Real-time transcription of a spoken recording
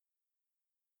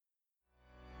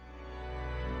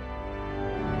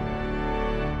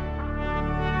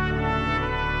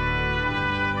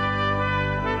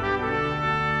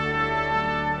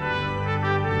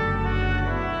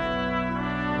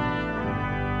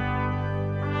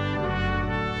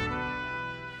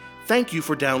Thank you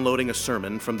for downloading a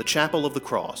sermon from the Chapel of the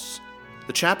Cross.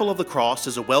 The Chapel of the Cross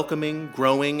is a welcoming,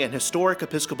 growing, and historic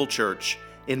Episcopal church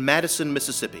in Madison,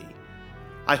 Mississippi.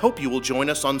 I hope you will join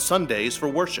us on Sundays for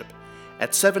worship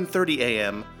at 7:30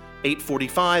 a.m.,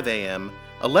 8:45 a.m.,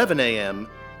 11 a.m.,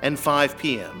 and 5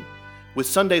 p.m., with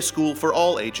Sunday school for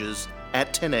all ages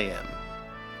at 10 a.m.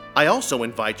 I also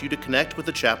invite you to connect with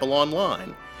the chapel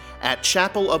online at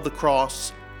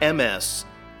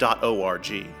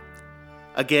chapelofthecrossms.org.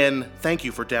 Again, thank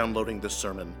you for downloading this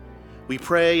sermon. We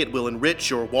pray it will enrich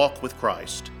your walk with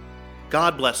Christ.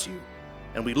 God bless you,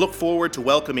 and we look forward to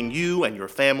welcoming you and your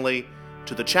family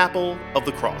to the Chapel of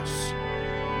the Cross.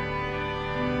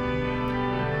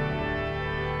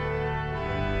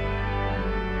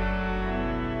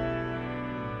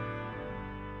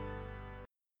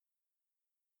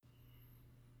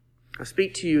 I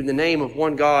speak to you in the name of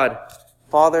one God,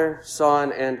 Father,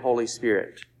 Son, and Holy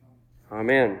Spirit.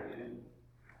 Amen.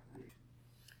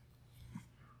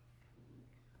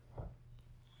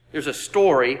 There's a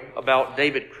story about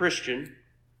David Christian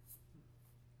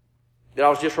that I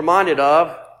was just reminded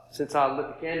of since I lit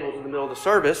the candles in the middle of the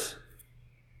service.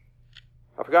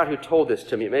 I forgot who told this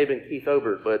to me. It may have been Keith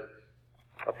Obert, but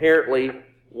apparently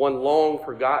one long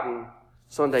forgotten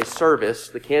Sunday service,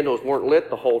 the candles weren't lit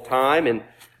the whole time, and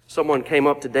someone came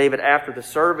up to David after the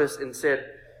service and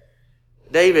said,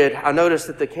 "David, I noticed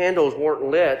that the candles weren't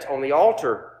lit on the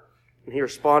altar." And he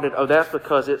responded, "Oh, that's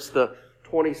because it's the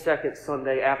 22nd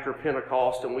Sunday after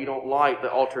Pentecost, and we don't light the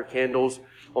altar candles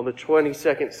on the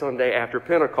 22nd Sunday after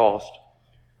Pentecost,"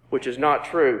 which is not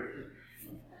true.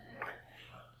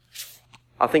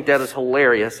 I think that is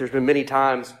hilarious. There's been many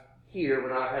times here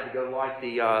when I've had to go light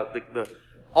the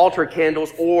altar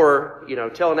candles, or,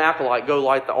 tell an acolyte, go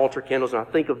light the altar candles, and I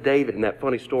think of David and that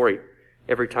funny story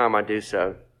every time I do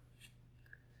so.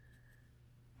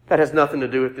 That has nothing to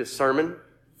do with this sermon.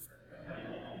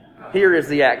 Here is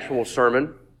the actual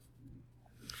sermon.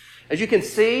 As you can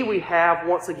see, we have,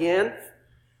 once again,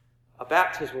 a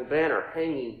baptismal banner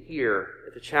hanging here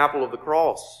at the Chapel of the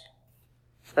Cross.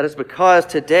 That is because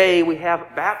today we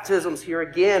have baptisms here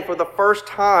again for the first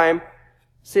time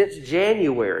since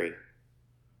January.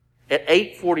 At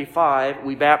 8:45,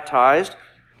 we baptized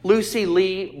Lucy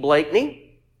Lee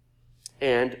Blakeney,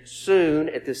 and soon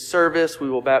at this service we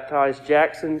will baptize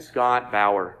Jackson Scott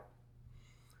Bauer.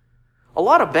 A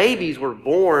lot of babies were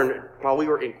born while we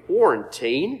were in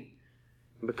quarantine.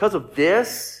 And because of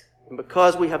this, and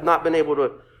because we have not been able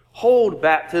to hold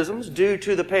baptisms due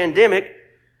to the pandemic,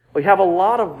 we have a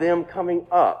lot of them coming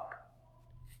up.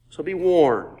 So be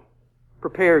warned.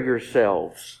 Prepare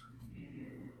yourselves.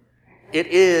 It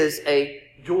is a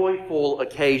joyful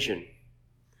occasion.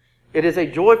 It is a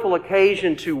joyful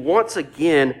occasion to once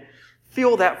again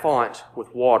fill that font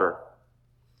with water.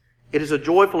 It is a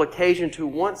joyful occasion to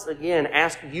once again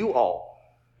ask you all,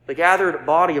 the gathered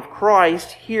body of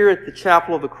Christ here at the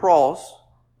Chapel of the Cross,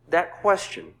 that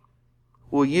question.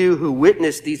 Will you who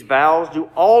witness these vows do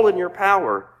all in your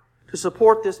power to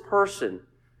support this person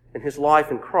and his life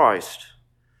in Christ?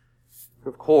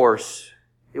 Of course,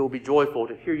 it will be joyful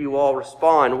to hear you all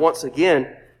respond once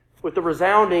again with the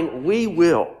resounding, "We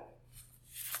will."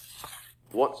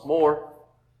 Once more,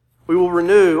 we will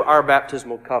renew our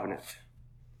baptismal covenant.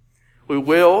 We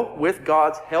will, with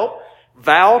God's help,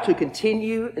 vow to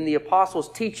continue in the apostles'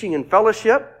 teaching and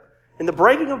fellowship, in the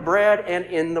breaking of bread, and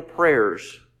in the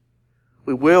prayers.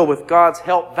 We will, with God's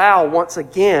help, vow once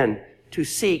again to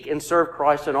seek and serve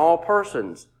Christ in all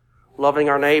persons, loving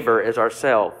our neighbor as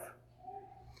ourselves.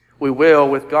 We will,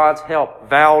 with God's help,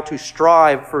 vow to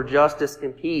strive for justice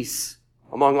and peace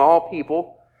among all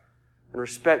people and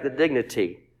respect the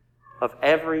dignity of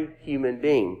every human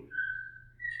being.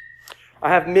 I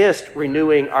have missed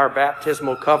renewing our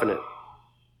baptismal covenant.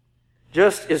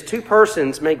 Just as two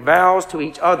persons make vows to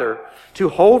each other to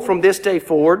hold from this day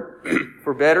forward,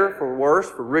 for better, for worse,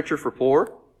 for richer, for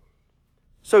poor,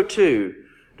 so too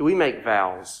do we make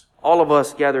vows, all of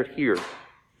us gathered here,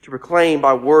 to proclaim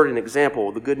by word and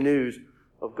example the good news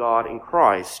of God in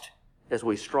Christ as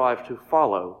we strive to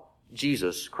follow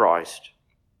Jesus Christ.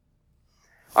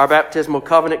 Our baptismal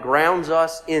covenant grounds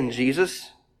us in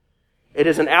Jesus. It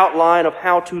is an outline of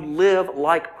how to live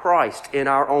like Christ in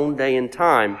our own day and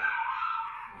time.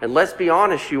 And let's be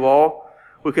honest, you all,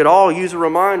 we could all use a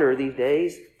reminder these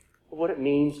days of what it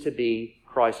means to be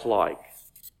Christ-like.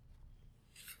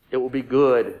 It will be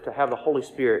good to have the Holy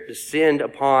Spirit descend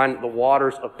upon the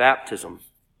waters of baptism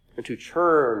and to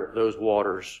churn those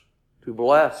waters, to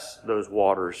bless those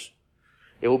waters.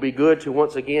 It will be good to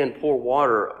once again pour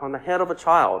water upon the head of a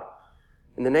child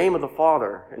in the name of the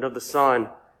Father and of the Son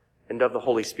and of the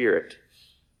Holy Spirit.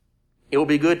 It will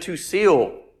be good to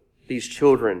seal these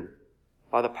children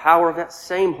by the power of that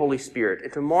same Holy Spirit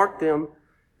and to mark them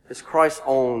as Christ's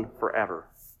own forever.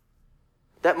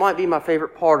 That might be my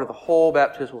favorite part of the whole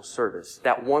baptismal service,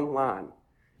 that one line,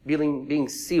 being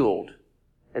sealed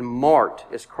and marked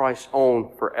as Christ's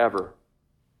own forever.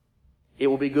 It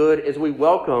will be good as we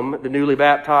welcome the newly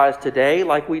baptized today,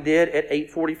 like we did at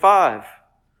 8:45,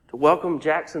 to welcome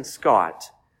Jackson Scott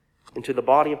into the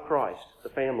body of Christ, the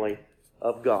family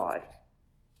of God.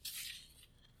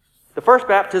 The first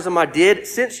baptism I did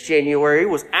since January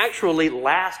was actually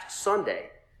last Sunday.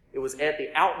 It was at the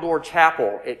outdoor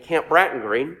chapel at Camp Bratton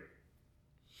Green.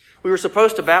 We were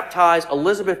supposed to baptize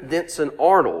Elizabeth Denson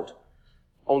Arnold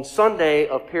on Sunday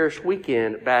of Parish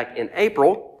Weekend back in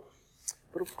April.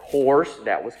 But of course,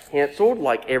 that was canceled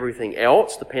like everything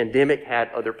else. The pandemic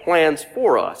had other plans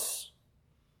for us.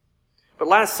 But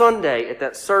last Sunday at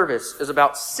that service, as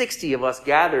about 60 of us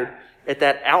gathered at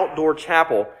that outdoor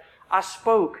chapel, I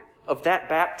spoke of that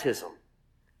baptism,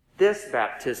 this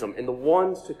baptism, and the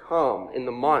ones to come in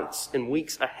the months and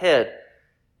weeks ahead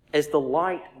as the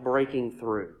light breaking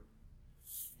through.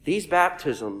 These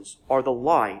baptisms are the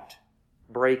light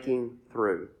breaking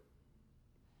through.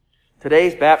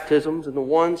 Today's baptisms and the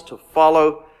ones to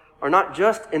follow are not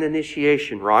just an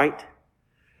initiation rite.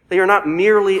 They are not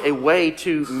merely a way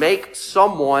to make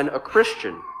someone a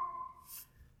Christian.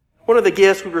 One of the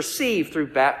gifts we receive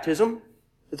through baptism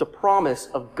is a promise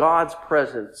of God's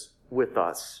presence with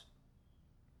us.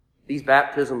 These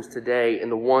baptisms today and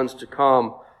the ones to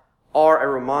come are a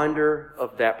reminder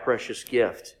of that precious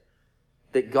gift,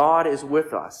 that God is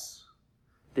with us,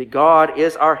 that God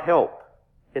is our help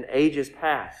in ages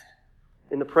past,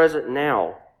 in the present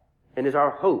now, and is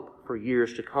our hope for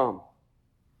years to come.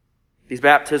 These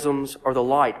baptisms are the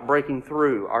light breaking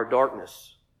through our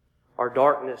darkness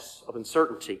of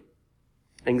uncertainty,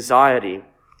 anxiety,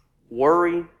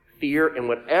 worry, fear, and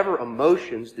whatever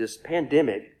emotions this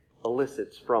pandemic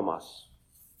elicits from us.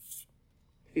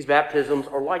 These baptisms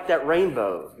are like that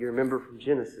rainbow you remember from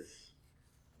Genesis,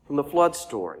 from the flood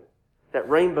story. That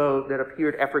rainbow that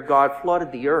appeared after God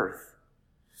flooded the earth.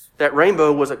 That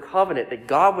rainbow was a covenant that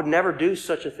God would never do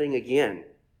such a thing again.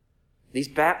 These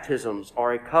baptisms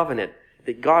are a covenant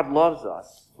that God loves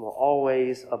us and will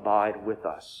always abide with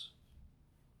us.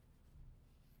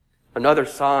 Another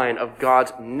sign of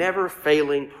God's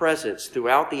never-failing presence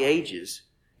throughout the ages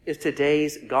is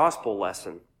today's gospel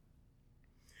lesson.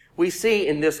 We see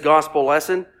in this gospel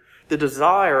lesson the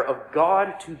desire of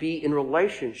God to be in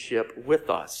relationship with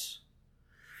us.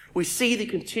 We see the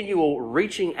continual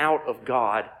reaching out of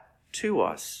God to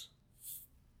us.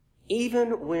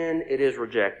 Even when it is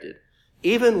rejected,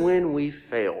 even when we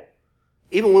fail,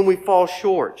 even when we fall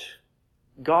short,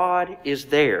 God is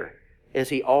there as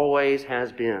He always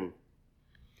has been.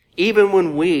 Even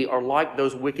when we are like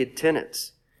those wicked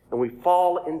tenants and we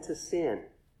fall into sin,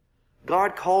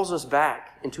 God calls us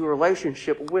back into a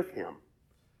relationship with Him.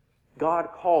 God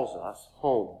calls us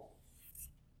home.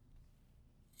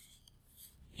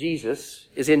 Jesus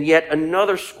is in yet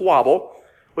another squabble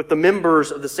with the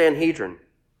members of the Sanhedrin,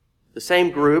 the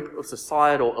same group of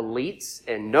societal elites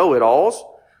and know-it-alls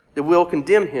that will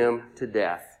condemn Him to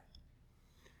death.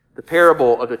 The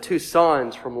parable of the two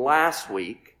sons from last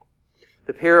week,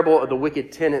 the parable of the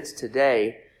wicked tenants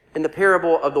today, and the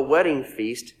parable of the wedding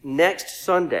feast next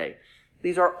Sunday.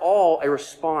 These are all a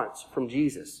response from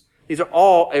Jesus. These are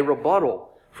all a rebuttal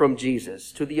from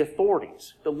Jesus to the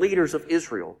authorities, the leaders of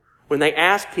Israel, when they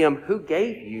asked Him, "Who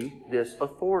gave you this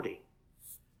authority?"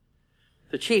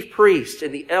 The chief priests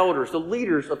and the elders, the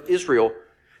leaders of Israel,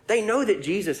 they know that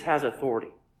Jesus has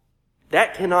authority.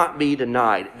 That cannot be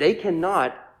denied. They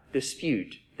cannot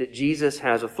dispute that Jesus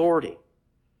has authority.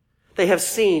 They have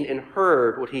seen and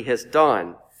heard what He has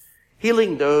done,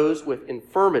 healing those with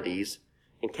infirmities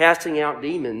and casting out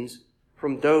demons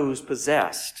from those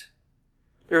possessed.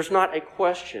 There's not a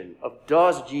question of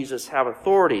does Jesus have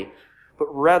authority, but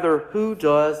rather who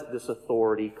does this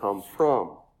authority come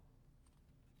from?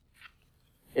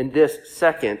 In this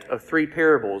second of three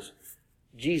parables,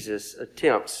 Jesus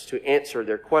attempts to answer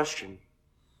their question.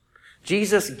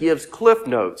 Jesus gives cliff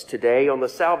notes today on the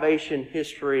salvation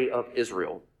history of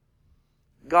Israel.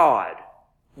 God,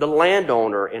 the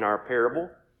landowner in our parable,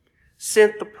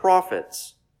 sent the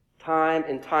prophets time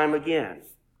and time again.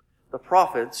 The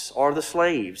prophets are the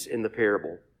slaves in the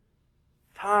parable.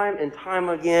 Time and time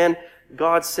again,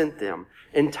 God sent them.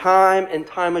 And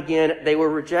time again, they were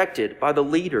rejected by the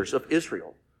leaders of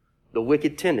Israel, the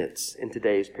wicked tenants in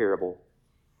today's parable.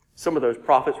 Some of those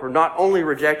prophets were not only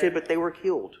rejected, but they were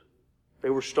killed. They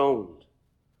were stoned.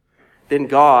 Then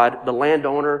God, the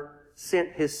landowner,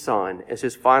 sent His Son as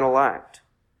His final act.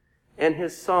 And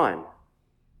His Son,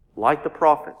 like the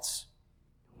prophets,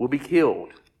 will be killed,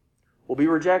 will be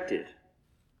rejected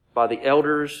by the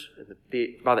elders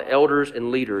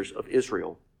and leaders of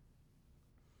Israel.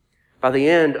 By the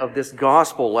end of this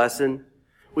gospel lesson,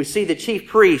 we see the chief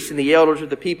priests and the elders of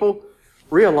the people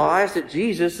realize that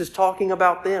Jesus is talking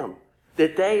about them,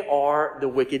 that they are the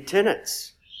wicked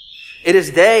tenants. It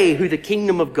is they who the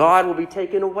kingdom of God will be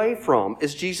taken away from,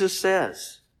 as Jesus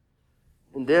says.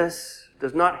 And this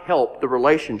does not help the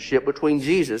relationship between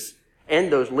Jesus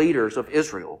and those leaders of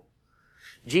Israel.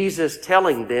 Jesus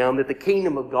telling them that the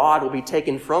kingdom of God will be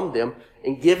taken from them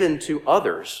and given to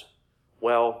others,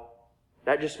 well,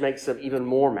 that just makes them even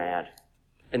more mad.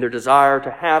 And their desire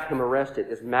to have him arrested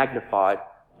is magnified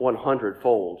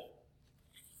 100-fold.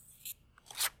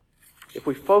 If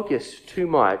we focus too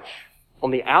much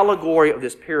on the allegory of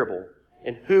this parable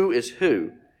and who is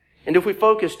who, and if we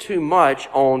focus too much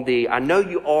on the "I know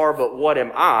you are, but what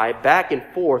am I" back and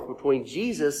forth between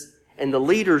Jesus and the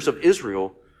leaders of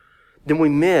Israel, then we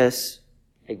miss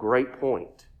a great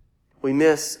point. We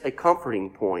miss a comforting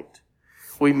point.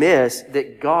 We miss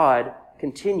that God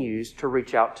continues to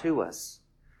reach out to us.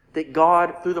 That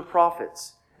God, through the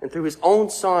prophets and through His own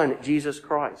Son, Jesus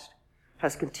Christ,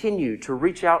 has continued to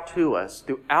reach out to us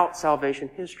throughout salvation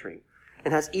history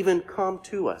and has even come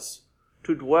to us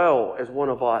to dwell as one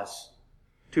of us,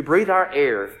 to breathe our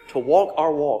air, to walk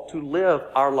our walk, to live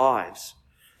our lives,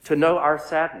 to know our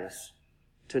sadness,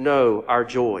 to know our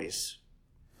joys,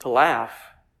 to laugh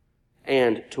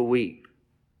and to weep.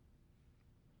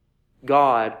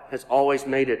 God has always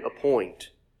made it a point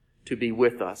to be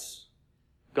with us.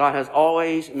 God has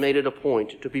always made it a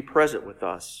point to be present with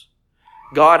us.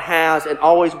 God has and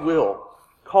always will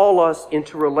call us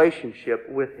into relationship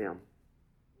with Him.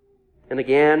 And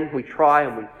again, we try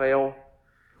and we fail.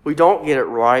 We don't get it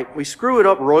right. We screw it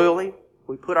up royally.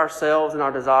 We put ourselves and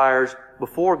our desires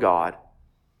before God.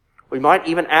 We might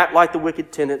even act like the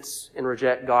wicked tenants and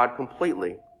reject God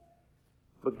completely.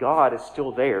 But God is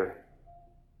still there.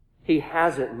 He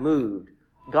hasn't moved.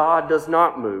 God does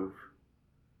not move.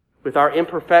 With our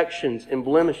imperfections and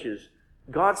blemishes,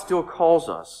 God still calls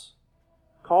us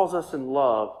in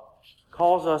love,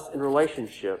 calls us in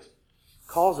relationship,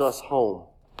 calls us home.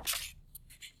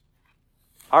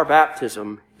 Our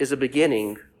baptism is a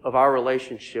beginning of our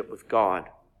relationship with God.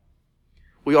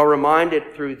 We are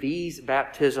reminded through these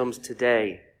baptisms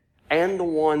today and the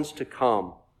ones to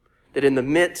come that in the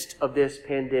midst of this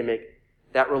pandemic,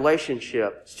 that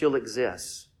relationship still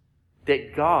exists,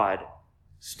 that God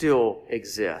still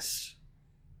exists.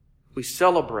 We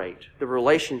celebrate the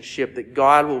relationship that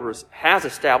God has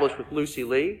established with Lucy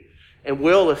Lee and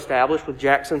will establish with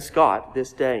Jackson Scott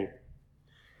this day.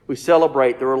 We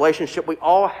celebrate the relationship we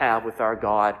all have with our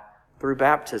God through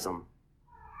baptism.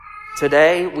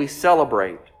 Today we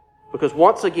celebrate because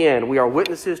once again we are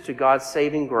witnesses to God's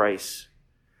saving grace.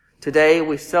 Today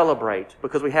we celebrate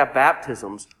because we have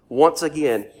baptisms once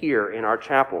again here in our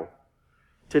chapel.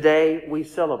 Today we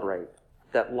celebrate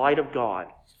that light of God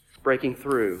breaking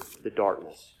through the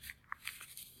darkness.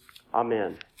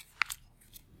 Amen.